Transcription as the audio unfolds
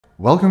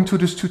Welcome to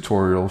this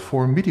tutorial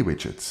for MIDI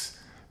Widgets.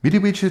 MIDI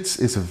Widgets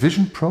is a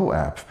Vision Pro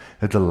app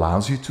that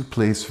allows you to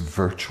place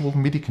virtual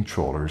MIDI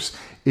controllers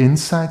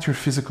inside your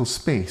physical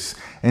space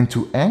and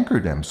to anchor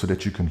them so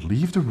that you can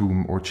leave the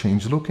room or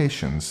change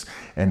locations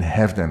and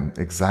have them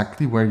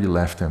exactly where you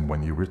left them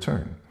when you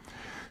return.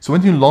 So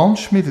when you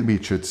launch MIDI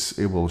Widgets,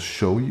 it will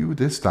show you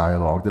this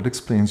dialog that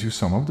explains you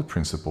some of the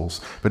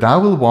principles, but I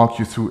will walk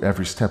you through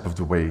every step of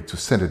the way to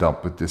set it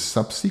up with this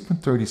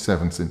subsequent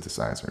 37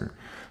 synthesizer.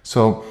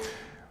 So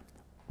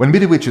when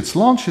MIDI Widgets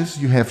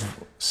launches, you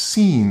have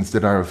scenes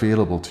that are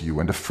available to you,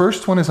 and the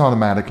first one is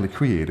automatically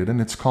created and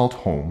it's called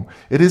Home.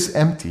 It is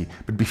empty,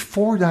 but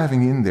before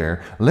diving in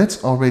there,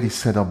 let's already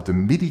set up the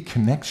MIDI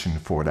connection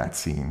for that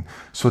scene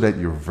so that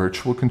your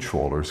virtual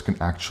controllers can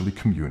actually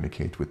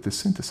communicate with the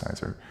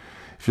synthesizer.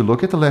 If you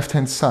look at the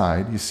left-hand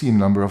side, you see a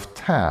number of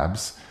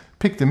tabs.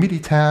 Pick the MIDI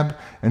tab,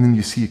 and then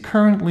you see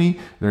currently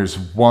there's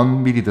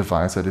one MIDI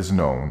device that is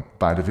known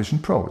by the Vision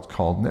Pro. It's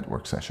called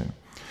Network Session.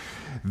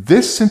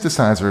 This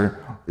synthesizer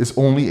is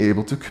only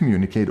able to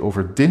communicate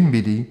over DIN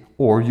MIDI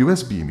or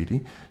USB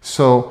MIDI.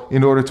 So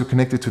in order to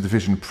connect it to the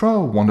Vision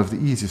Pro, one of the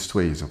easiest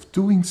ways of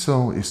doing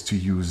so is to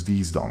use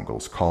these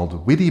dongles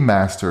called MIDI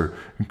Master,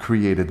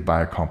 created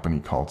by a company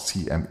called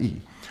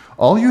CME.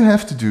 All you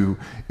have to do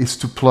is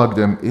to plug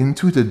them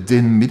into the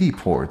DIN MIDI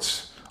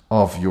ports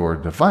of your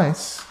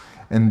device,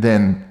 and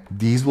then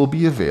these will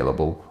be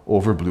available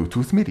over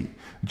Bluetooth MIDI.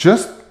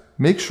 Just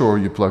make sure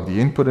you plug the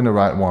input in the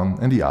right one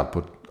and the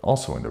output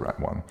also in the right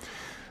one.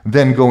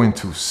 Then go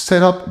into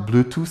Setup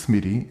Bluetooth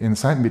MIDI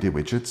inside MIDI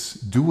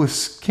Widgets, do a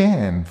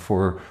scan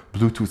for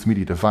Bluetooth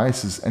MIDI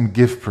devices and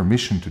give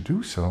permission to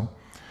do so.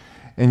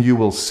 And you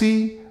will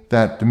see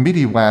that the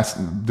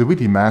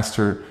MIDI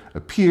master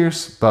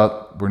appears,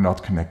 but we're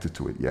not connected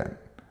to it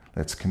yet.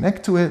 Let's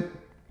connect to it.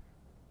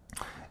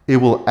 It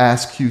will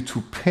ask you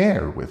to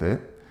pair with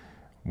it.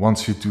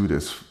 Once you do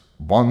this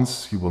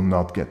once, you will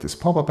not get this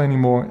pop-up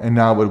anymore, and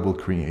now it will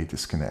create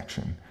this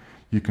connection.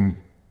 You can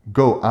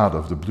go out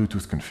of the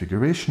Bluetooth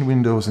configuration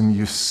windows and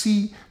you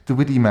see the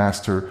MIDI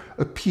master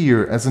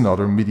appear as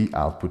another MIDI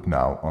output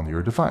now on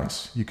your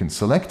device. You can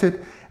select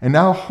it, and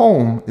now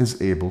Home is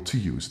able to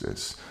use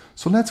this.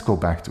 So let's go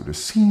back to the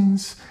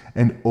scenes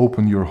and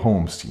open your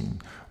Home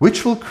scene,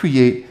 which will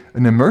create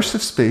an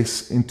immersive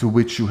space into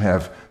which you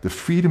have the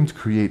freedom to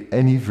create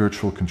any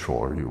virtual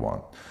controller you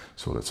want.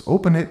 So let's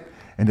open it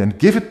and then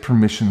give it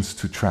permissions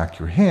to track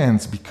your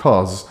hands,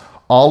 because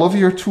all of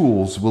your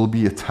tools will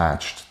be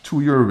attached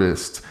to your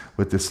wrist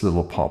with this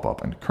little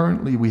pop-up. And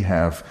currently we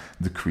have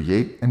the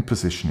Create and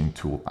Positioning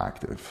tool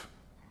active.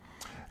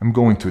 I'm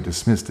going to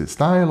dismiss this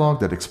dialog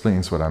that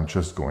explains what I'm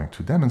just going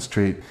to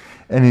demonstrate.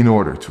 And in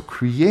order to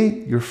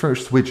create your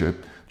first widget,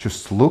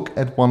 just look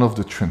at one of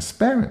the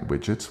transparent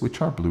widgets,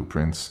 which are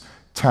blueprints,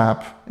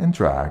 tap and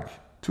drag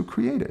to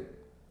create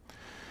it.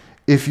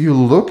 If you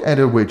look at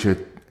a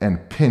widget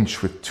and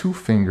pinch with two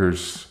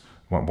fingers,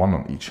 one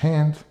on each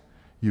hand,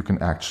 you can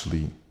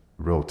actually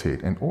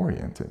rotate and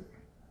orient it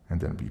and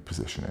then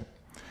reposition it.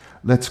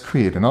 Let's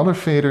create another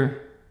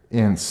fader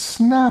and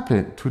snap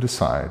it to the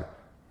side.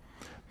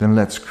 Then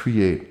let's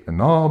create a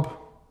knob,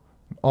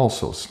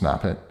 also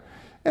snap it,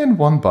 and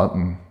one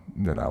button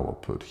that I will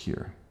put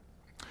here.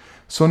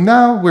 So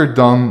now we're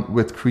done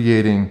with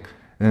creating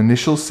an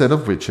initial set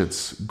of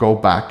widgets. Go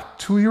back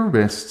to your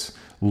wrist,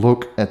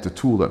 look at the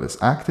tool that is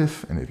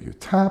active, and if you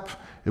tap,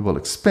 it will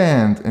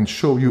expand and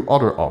show you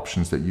other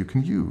options that you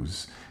can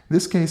use. In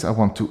this case, I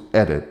want to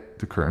edit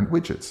the current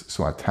widgets.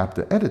 So I tap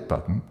the Edit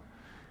button,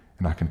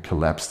 and I can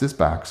collapse this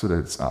back so that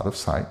it's out of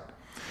sight.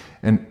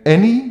 And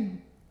any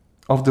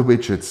of the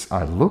widgets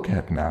I look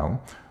at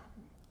now,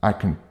 I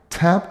can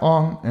tap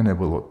on, and it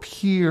will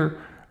appear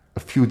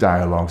a few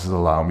dialogues that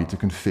allow me to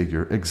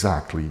configure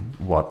exactly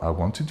what I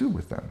want to do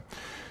with them.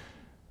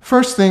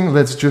 First thing,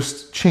 let's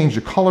just change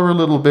the color a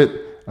little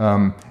bit.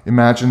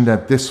 Imagine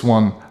that this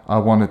one, I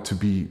want it to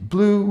be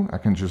blue. I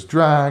can just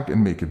drag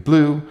and make it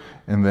blue.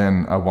 And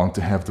then I want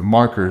to have the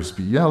markers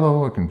be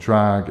yellow. I can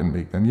drag and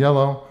make them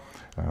yellow,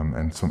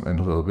 and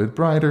a little bit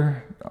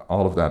brighter.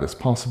 All of that is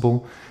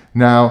possible.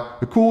 Now,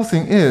 the cool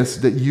thing is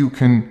that you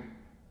can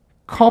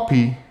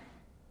copy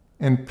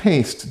and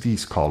paste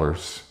these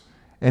colors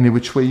any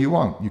which way you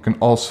want. You can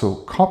also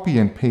copy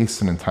and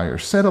paste an entire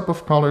setup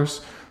of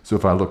colors. So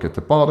if I look at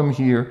the bottom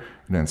here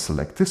and then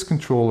select this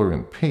controller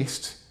and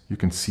paste, you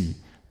can see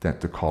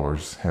that the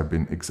colors have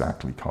been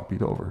exactly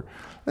copied over.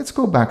 Let's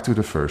go back to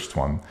the first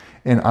one,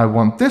 and I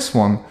want this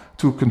one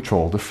to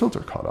control the filter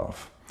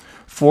cutoff.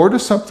 For the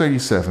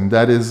Sub-37,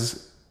 that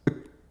is a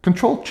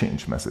control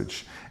change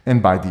message,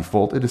 and by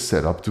default it is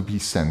set up to be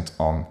sent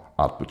on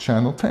output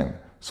channel 10.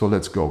 So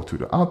let's go to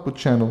the output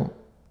channel,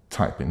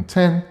 type in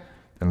 10,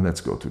 and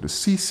let's go to the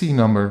CC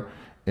number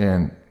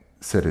and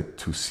set it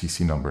to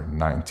CC number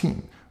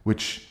 19,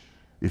 which,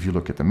 if you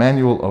look at the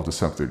manual of the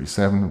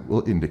Sub-37,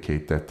 will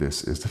indicate that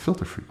this is the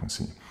filter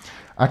frequency.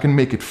 I can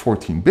make it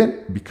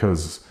 14-bit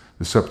because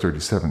the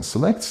Sub-37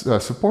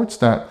 supports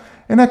that,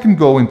 and I can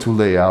go into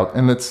layout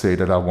and let's say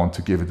that I want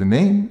to give it a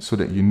name so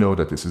that you know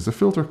that this is a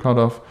filter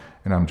cutoff,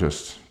 and I'm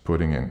just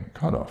putting in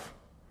cutoff,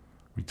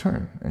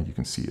 return, and you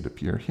can see it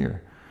appear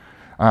here.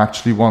 I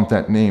actually want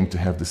that name to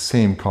have the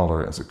same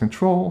color as a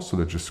control,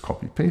 so I just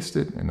copy paste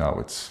it, and now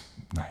it's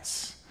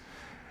nice.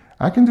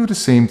 I can do the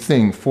same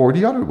thing for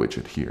the other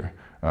widget here.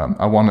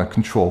 I want to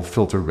control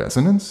filter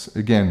resonance.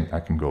 Again, I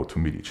can go to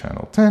MIDI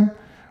channel 10.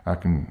 I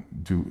can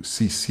do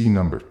CC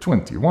number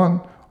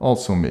 21,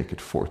 also make it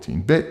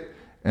 14-bit,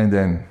 and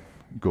then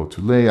go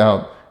to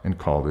layout and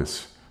call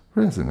this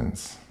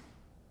resonance.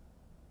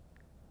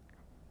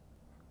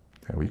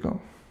 There we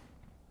go.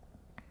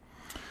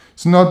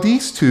 So now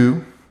these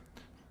two,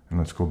 and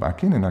let's go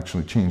back in and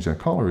actually change that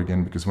color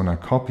again, because when I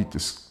copied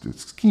this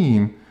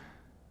scheme,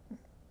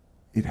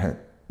 it had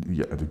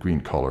the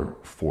green color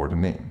for the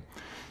name.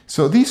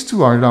 So these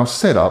two are now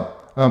set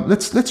up.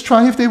 Let's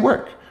try if they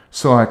work.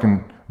 So I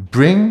can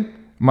bring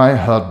my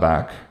HUD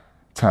back,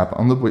 tap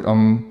on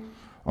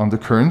the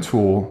current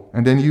tool,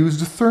 and then use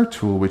the third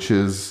tool, which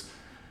is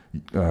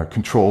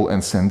control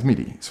and send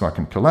MIDI. So I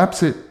can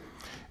collapse it,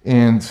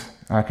 and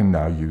I can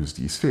now use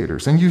these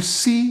faders. And you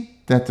see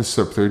that the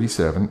sub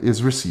 37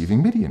 is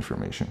receiving MIDI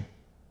information,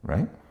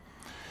 right?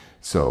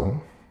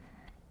 So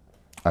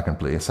I can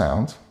play a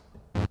sound.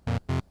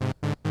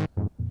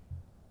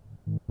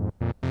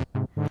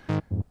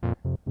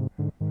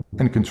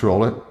 And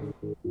control it.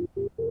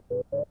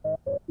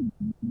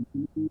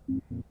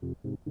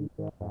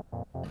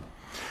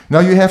 Now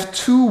you have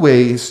two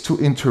ways to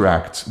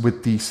interact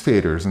with these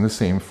faders, and the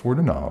same for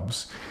the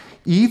knobs.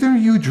 Either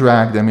you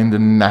drag them in the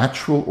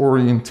natural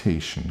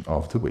orientation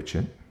of the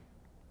widget,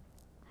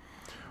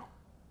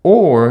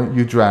 or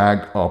you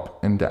drag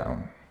up and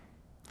down.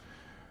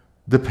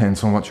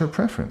 Depends on what your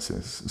preference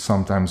is.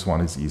 Sometimes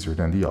one is easier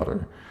than the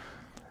other.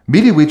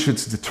 MIDI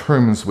Widgets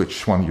determines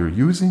which one you're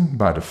using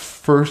by the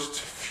first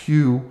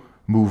few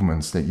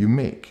movements that you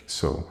make.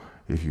 So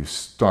if you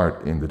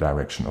start in the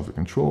direction of the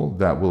control,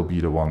 that will be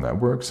the one that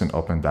works, and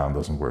up and down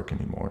doesn't work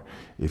anymore.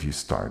 If you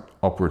start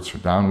upwards or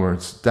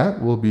downwards,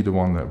 that will be the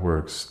one that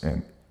works,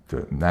 and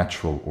the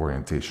natural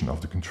orientation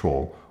of the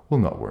control will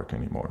not work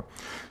anymore.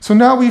 So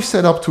now we've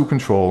set up two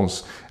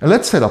controls, and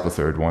let's set up a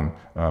third one.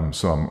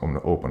 So I'm going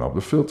to open up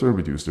the filter,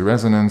 reduce the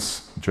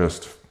resonance,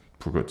 just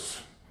for good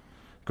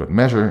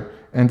measure,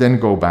 and then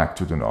go back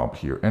to the knob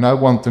here. And I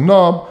want the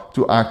knob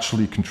to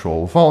actually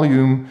control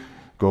volume.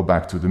 Go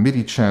back to the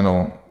MIDI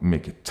channel,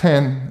 make it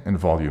 10, and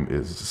volume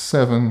is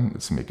 7.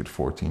 Let's make it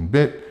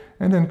 14-bit,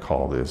 and then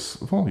call this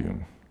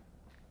volume.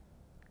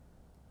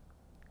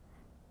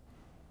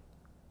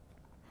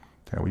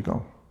 There we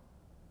go.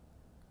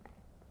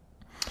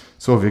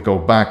 So if we go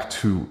back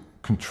to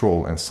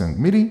control and send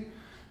MIDI,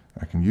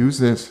 I can use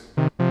this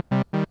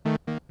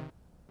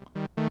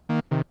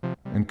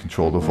and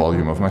control the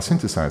volume of my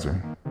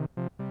synthesizer.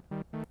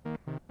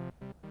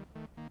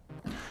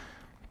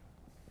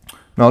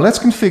 Now let's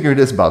configure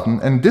this button,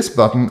 and this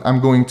button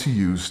I'm going to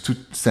use to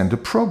send a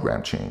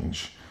program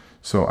change.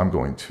 So I'm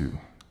going to,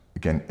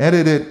 again,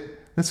 edit it.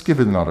 Let's give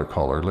it another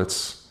color.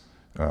 Let's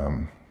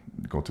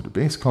go to the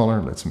base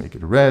color. Let's make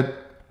it red.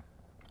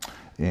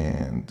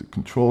 And the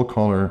control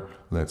color,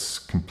 let's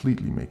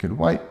completely make it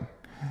white.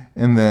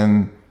 And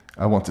then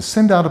I want to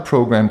send out a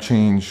program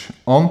change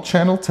on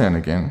channel 10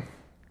 again.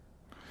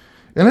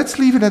 And let's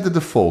leave it at the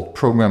default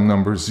program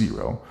number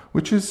 0,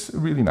 which is a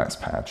really nice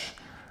patch.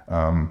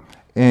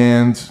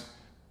 And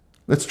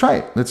let's try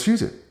it. Let's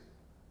use it.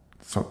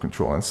 So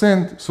control and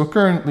send. So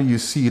currently you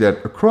see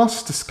that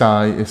across the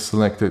sky is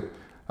selected.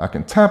 I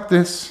can tap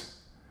this,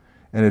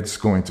 and it's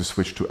going to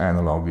switch to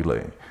analog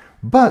delay.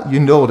 But you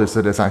notice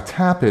that as I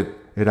tap it,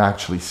 it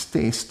actually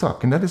stays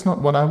stuck, and that is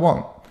not what I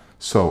want.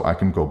 So I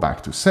can go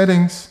back to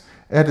settings,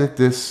 edit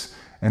this,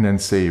 and then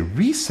say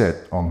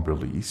reset on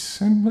release.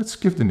 And let's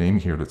give the name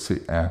here. Let's say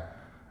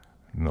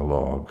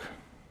analog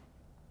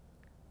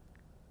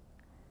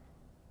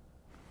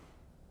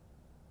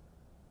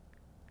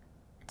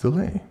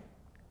delay.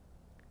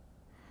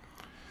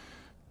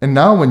 And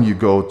now when you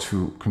go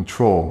to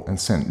control and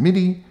send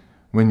MIDI,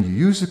 when you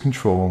use the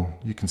control,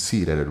 you can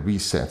see that it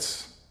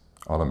resets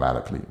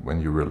automatically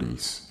when you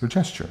release your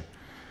gesture.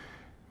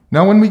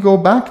 Now when we go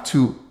back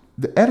to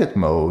the edit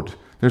mode,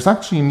 there's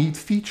actually a neat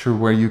feature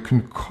where you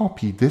can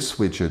copy this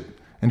widget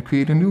and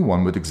create a new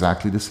one with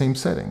exactly the same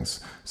settings.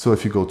 So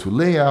if you go to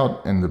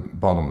layout in the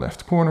bottom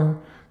left corner,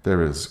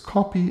 there is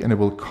copy, and it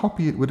will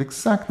copy it with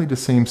exactly the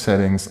same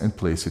settings and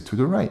place it to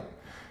the right.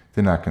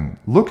 Then I can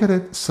look at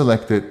it,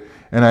 select it,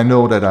 and I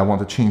know that I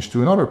want to change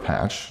to another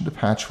patch, the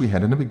patch we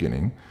had in the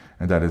beginning,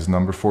 and that is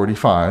number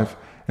 45.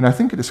 And I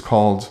think it is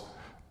called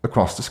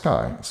Across the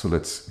Sky. So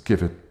let's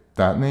give it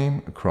that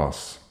name,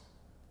 Across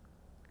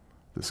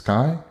the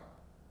Sky.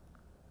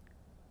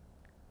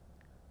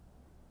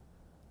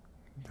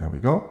 There we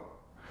go.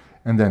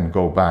 And then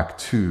go back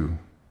to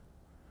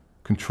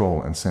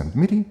control and send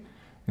MIDI.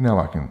 And now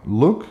I can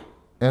look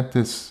at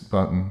this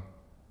button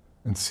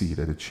and see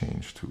that it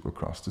changed to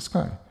Across the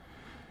Sky.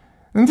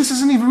 And this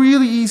is a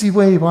really easy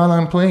way while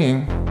I'm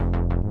playing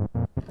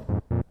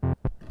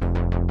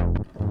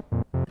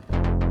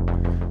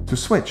to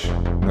switch.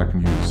 And I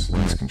can use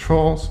these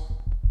controls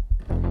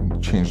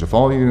and change the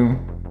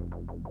volume,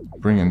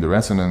 bring in the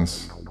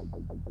resonance,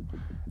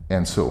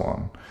 and so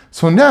on.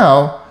 So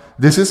now,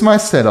 this is my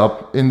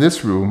setup in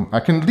this room. I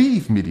can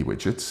leave MIDI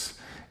widgets,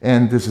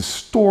 and this is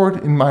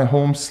stored in my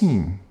home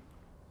scene.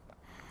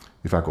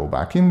 If I go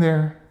back in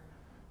there,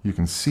 you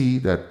can see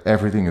that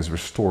everything is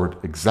restored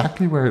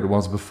exactly where it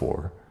was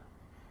before.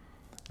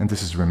 And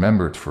this is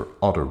remembered for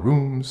other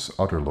rooms,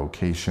 other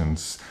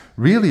locations,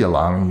 really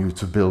allowing you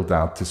to build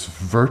out this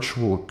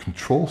virtual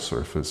control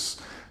surface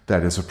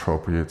that is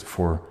appropriate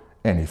for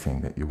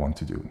anything that you want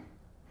to do.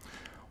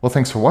 Well,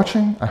 thanks for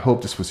watching. I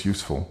hope this was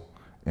useful,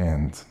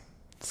 and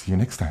see you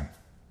next time.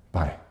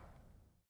 Bye.